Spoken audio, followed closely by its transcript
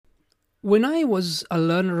When I was a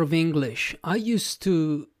learner of English, I used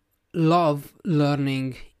to love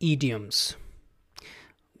learning idioms.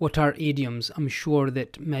 What are idioms? I'm sure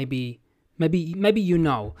that maybe you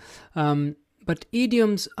know. But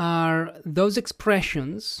idioms are those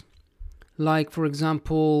expressions, like, for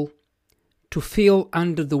example, to feel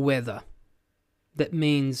under the weather. That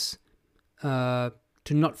means to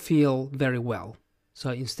not feel very well.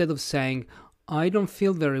 So instead of saying, I don't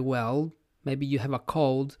feel very well, maybe you have a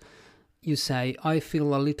cold, you say, I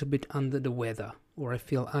feel a little bit under the weather, or I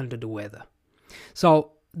feel under the weather.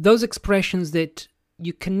 So those expressions that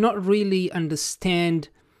you cannot really understand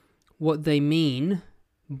what they mean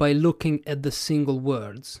by looking at the single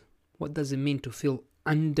words. What does it mean to feel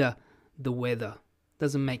under the weather?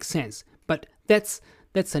 Doesn't make sense. But that's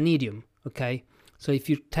an idiom, okay? So if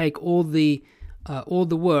you take all the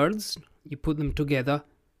words, you put them together,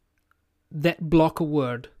 that block of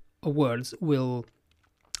words will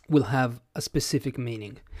have a specific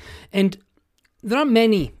meaning. And there are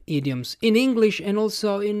many idioms in English and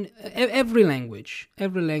also in every language.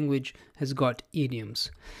 Every language has got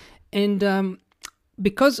idioms. And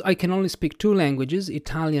because I can only speak two languages,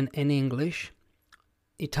 Italian and English,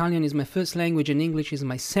 Italian is my first language and English is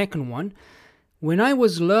my second one. When I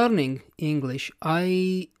was learning English,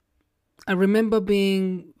 I remember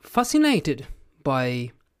being fascinated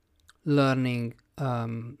by learning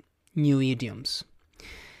new idioms.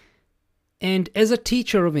 And as a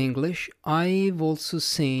teacher of English, I've also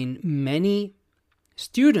seen many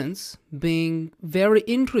students being very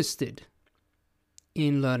interested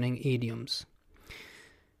in learning idioms.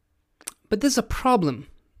 But there's a problem.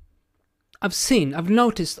 I've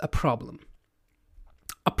noticed a problem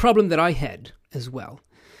that I had as well.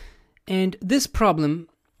 And this problem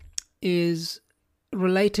is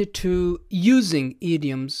related to using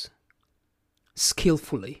idioms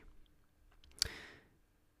skillfully.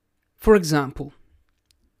 For example,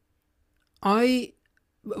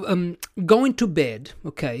 going to bed,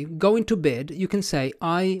 okay? Going to bed, you can say,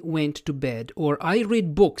 I went to bed, or I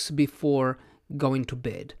read books before going to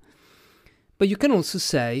bed. But you can also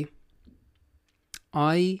say,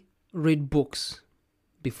 I read books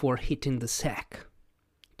before hitting the sack.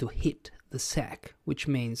 To hit the sack, which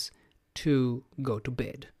means to go to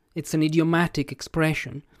bed. It's an idiomatic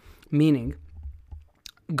expression, meaning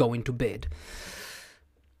going to bed.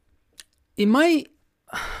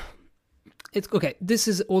 This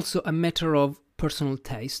is also a matter of personal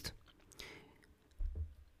taste.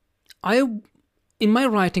 In my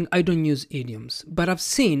writing, I don't use idioms, but I've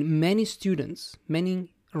seen many students,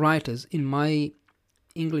 many writers in my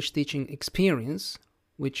English teaching experience,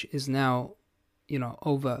 which is now,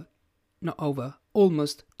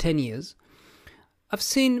 almost 10 years. I've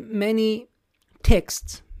seen many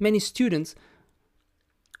texts, many students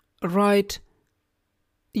write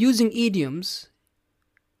using idioms,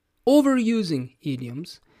 overusing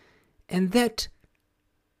idioms, and that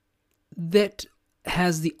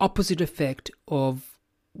has the opposite effect of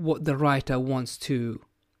what the writer wants to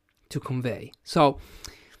convey. So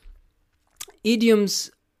idioms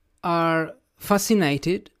are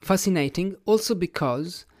fascinating also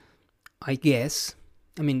because,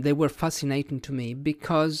 they were fascinating to me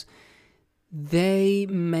because they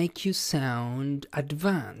make you sound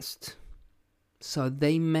advanced. So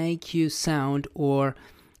they make you sound, or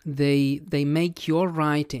they make your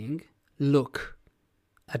writing look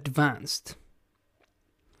advanced.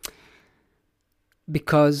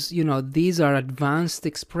 Because, these are advanced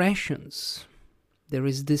expressions. There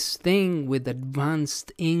is this thing with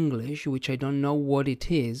advanced English, which I don't know what it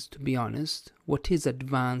is, to be honest. What is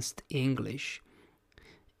advanced English?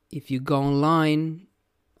 If you go online,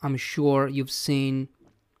 I'm sure you've seen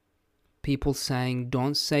people saying,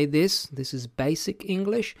 don't say this is basic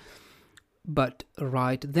English, but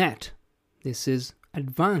write that. This is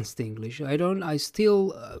advanced English. I don't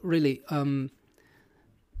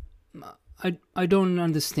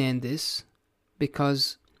understand this,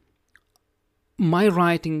 because my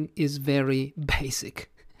writing is very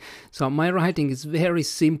basic. So my writing is very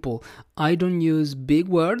simple. I don't use big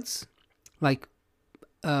words, like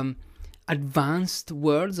advanced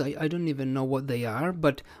words. I don't even know what they are,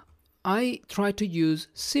 but I try to use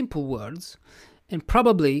simple words, and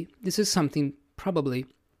probably this is something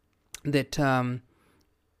that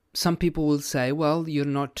some people will say, well, your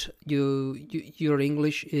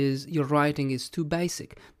writing is too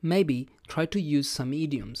basic. Maybe try to use some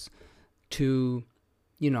idioms to,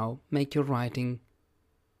 make your writing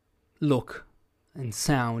look and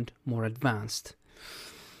sound more advanced.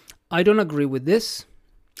 I don't agree with this.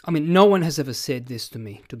 No one has ever said this to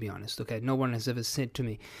me, to be honest, okay? No one has ever said to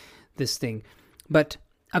me this thing. But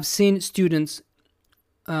I've seen students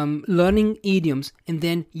learning idioms and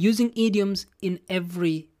then using idioms in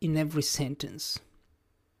every sentence.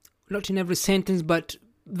 Not in every sentence, but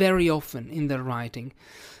very often in their writing.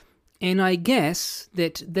 And I guess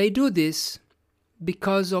that they do this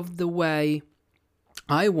because of the way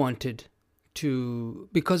I wanted to,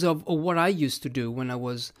 because of what I used to do when I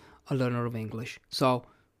was a learner of English. So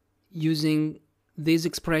using these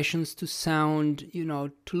expressions to sound,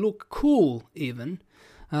 to look cool even.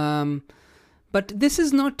 But this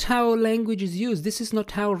is not how language is used. This is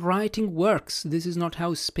not how writing works. This is not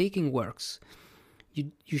how speaking works.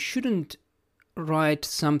 You shouldn't write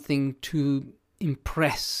something to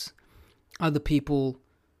impress other people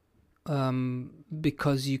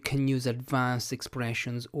because you can use advanced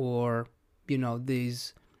expressions or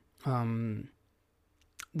these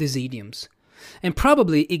idioms. And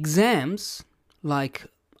probably exams like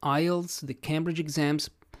IELTS, the Cambridge exams,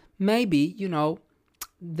 maybe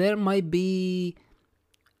there might be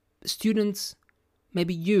students,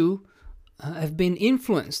 maybe you have been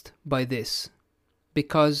influenced by this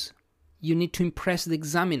because you need to impress the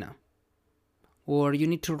examiner, or you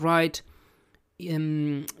need to write, you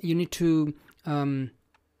need to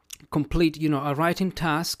complete, a writing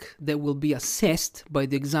task that will be assessed by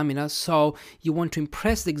the examiner. So you want to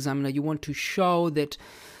impress the examiner. You want to show that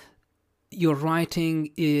your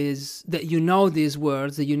writing is, that you know these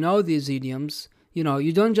words, that you know these idioms.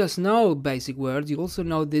 You don't just know basic words, you also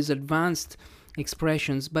know these advanced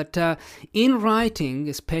expressions. But in writing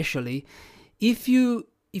especially, if you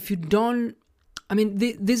don't,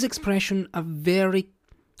 these expressions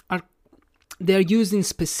they're used in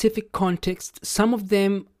specific contexts. Some of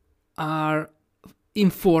them are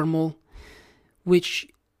informal, which,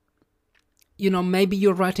 maybe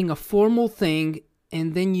you're writing a formal thing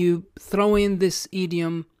and then you throw in this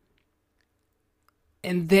idiom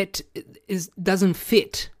and that doesn't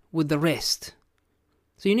fit with the rest.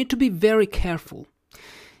 So you need to be very careful.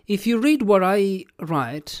 If you read what I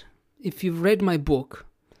write, if you've read my book,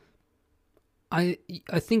 I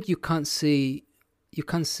think you can't see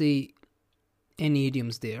any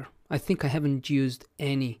idioms there. I think I haven't used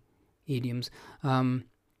any idioms. I'm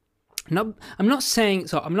not saying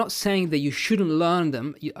that you shouldn't learn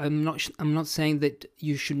them. I'm not saying that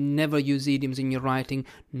you should never use idioms in your writing.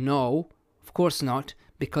 No, of course not,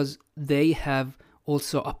 because they have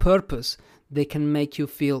also a purpose. They can make you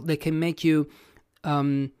feel. They can make you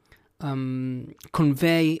convey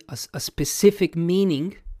a specific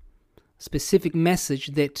meaning, specific message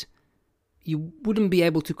that you wouldn't be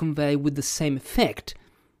able to convey with the same effect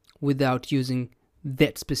without using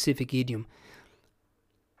that specific idiom.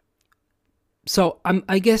 So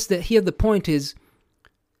I guess that here the point is,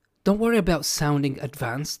 don't worry about sounding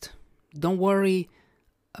advanced. Don't worry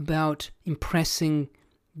about impressing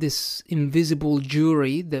this invisible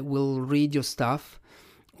jury that will read your stuff,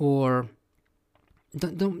 or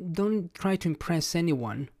don't try to impress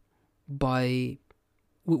anyone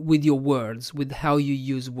with your words, with how you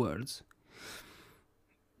use words.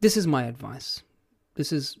 This is my advice.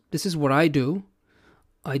 This is what I do.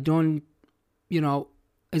 I don't,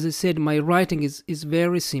 as I said, my writing is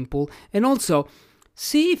very simple. And also,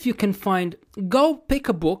 see if you can go pick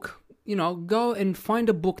a book, go and find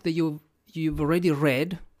a book that you've already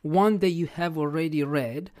read, one that you have already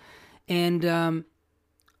read, and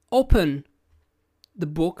open the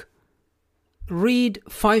book, read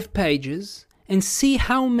 5 pages, and see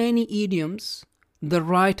how many idioms the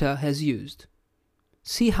writer has used.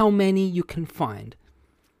 See how many you can find.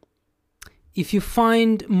 If you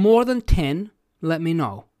find more than 10, let me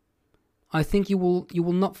know. I think you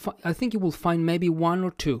will not. I think you will find maybe 1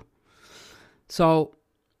 or 2. So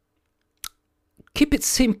keep it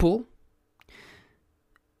simple,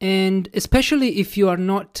 and especially if you are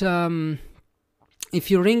not, if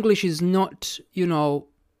your English is not,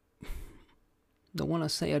 don't want to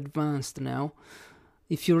say advanced now.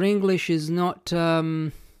 If your English is not,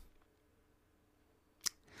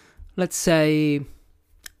 let's say.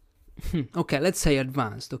 Okay, let's say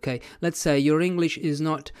advanced. Okay, let's say your English is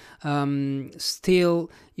not still.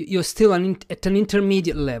 You're still at an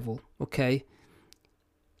intermediate level. Okay,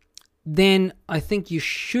 then I think you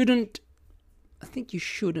shouldn't.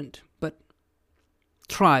 But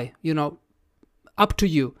try. Up to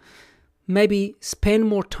you. Maybe spend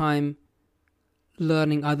more time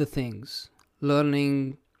learning other things.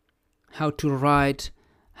 Learning how to write,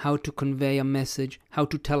 how to convey a message, how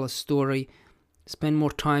to tell a story. Spend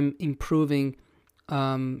more time improving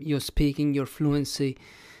your speaking, your fluency.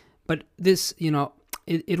 But this,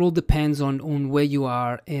 it all depends on where you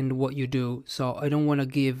are and what you do. So I don't want to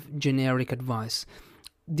give generic advice.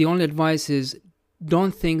 The only advice is,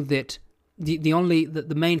 don't think that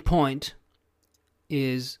the main point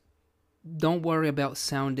is don't worry about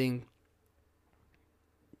sounding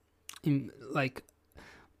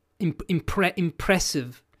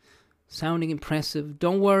impressive, sounding impressive.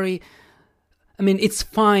 Don't worry. I mean, it's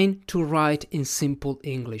fine to write in simple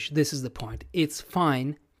English. This is the point. It's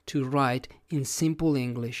fine to write in simple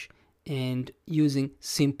English and using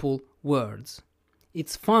simple words.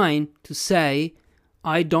 It's fine to say,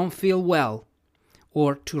 I don't feel well,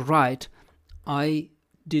 or to write, I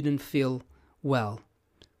didn't feel well.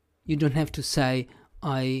 You don't have to say,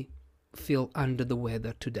 I feel under the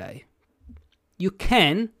weather today. You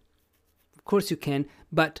can, of course you can,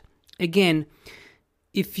 but again,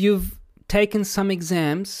 if you've taken some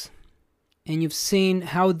exams and you've seen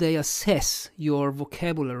how they assess your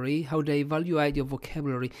vocabulary, how they evaluate your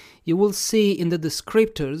vocabulary, you will see in the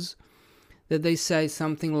descriptors that they say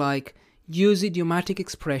something like, use idiomatic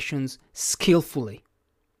expressions skillfully.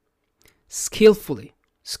 Skillfully.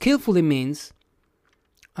 Skillfully means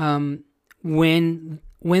when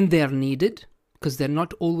they're needed, because they're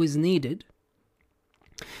not always needed,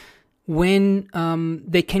 when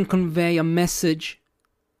they can convey a message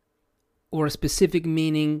or a specific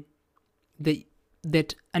meaning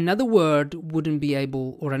that another word wouldn't be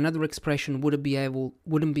able, or another expression wouldn't be able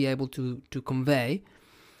to convey,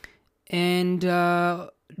 and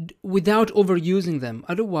without overusing them.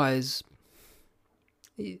 Otherwise,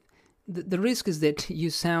 the risk is that you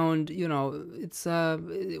sound, it's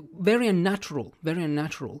very unnatural, very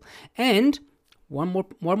unnatural. And one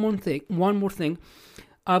more thing.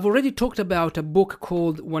 I've already talked about a book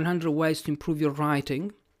called 100 Ways to Improve Your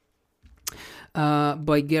Writing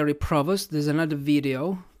by Gary Provost. There's another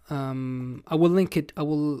video. I will link it. I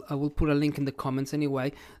will put a link in the comments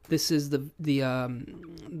anyway. This is the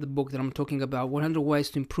book that I'm talking about, 100 Ways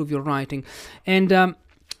to Improve Your Writing. And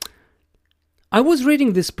I was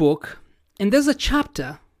reading this book, and there's a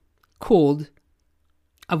chapter called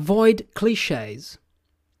Avoid Cliches.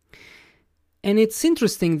 And it's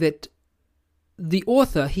interesting that the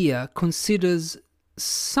author here considers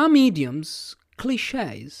some idioms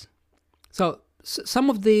cliches. So some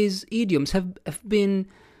of these idioms have been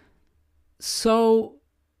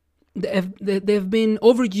they've been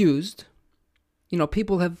overused.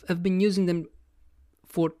 People have been using them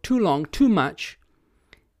for too long, too much,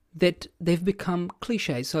 that they've become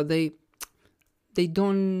cliches. So they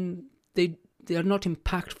are not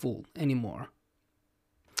impactful anymore.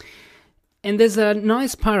 And there's a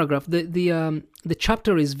nice paragraph. The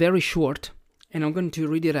chapter is very short, and I'm going to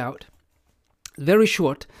read it out. Very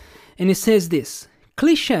short. And it says this: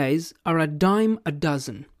 cliches are a dime a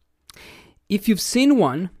dozen. If you've seen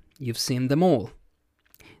one, you've seen them all.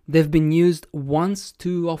 They've been used once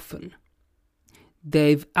too often.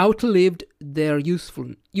 They've outlived their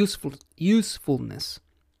usefulness.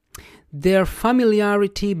 Their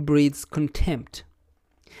familiarity breeds contempt.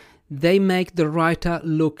 They make the writer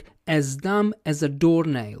look as dumb as a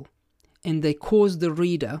doornail, and they cause the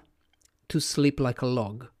reader to sleep like a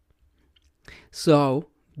log. So,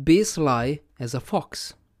 be sly as a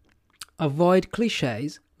fox. Avoid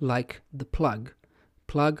cliches like the plug.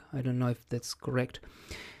 Plug, I don't know if that's correct.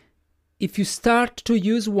 If you start to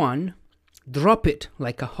use one, drop it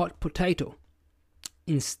like a hot potato.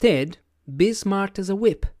 Instead, be smart as a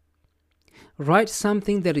whip. Write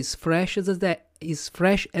something that is fresh as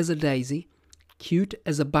a daisy, cute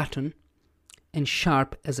as a button, and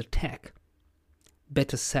sharp as a tack.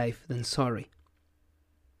 Better safe than sorry.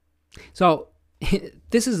 So,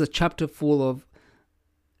 this is a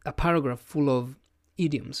paragraph full of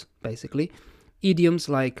idioms, basically. Idioms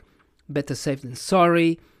like better safe than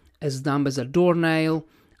sorry, as dumb as a doornail,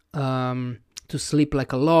 to sleep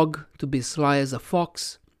like a log, to be sly as a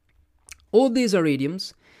fox. All these are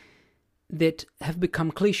idioms that have become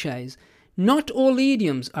cliches. Not all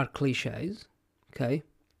idioms are cliches, okay?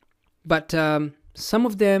 But some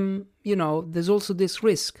of them, there's also this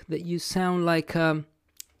risk that you sound like,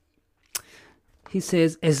 he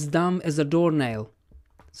says, as dumb as a doornail.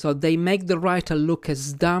 So they make the writer look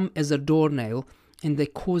as dumb as a doornail, and they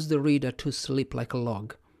cause the reader to sleep like a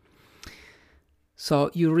log.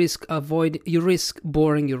 So you risk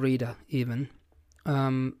boring your reader even.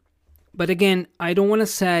 But again, I don't want to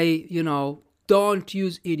say, don't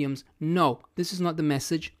use idioms. No, this is not the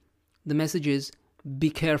message. The message is be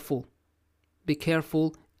careful. Be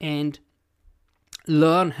careful and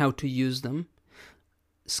learn how to use them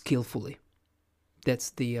skillfully.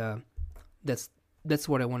 That's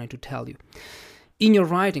what I wanted to tell you. In your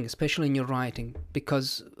writing, especially in your writing,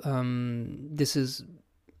 because I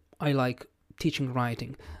like teaching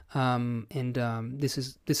writing, and this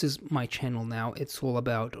is my channel now. It's all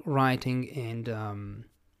about writing and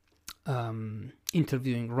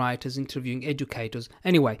interviewing writers, interviewing educators.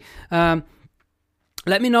 Anyway,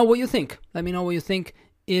 let me know what you think. Let me know what you think.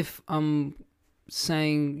 If I'm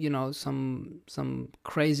saying, some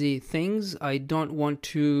crazy things, I don't want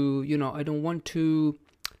to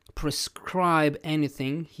prescribe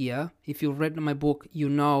anything here. If you've read my book, you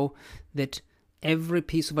know that every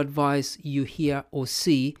piece of advice you hear or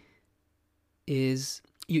see is,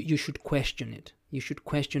 you should question it. You should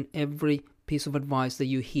question every piece of advice that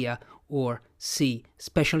you hear or see,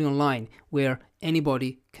 especially online, where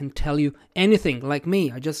anybody can tell you anything. Like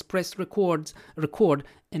me, I just pressed record,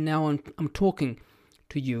 and now I'm talking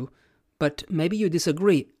to you. But maybe you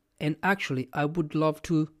disagree, and actually, I would love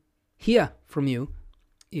to hear from you,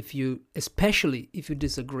 especially if you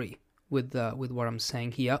disagree with what I'm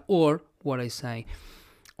saying here or what I say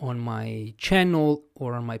on my channel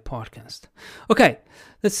or on my podcast. Okay,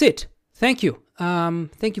 that's it. Thank you.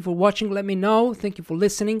 Thank you for watching. Let me know. Thank you for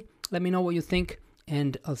listening. Let me know what you think,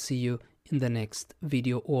 and I'll see you in the next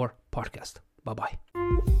video or podcast.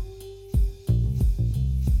 Bye-bye.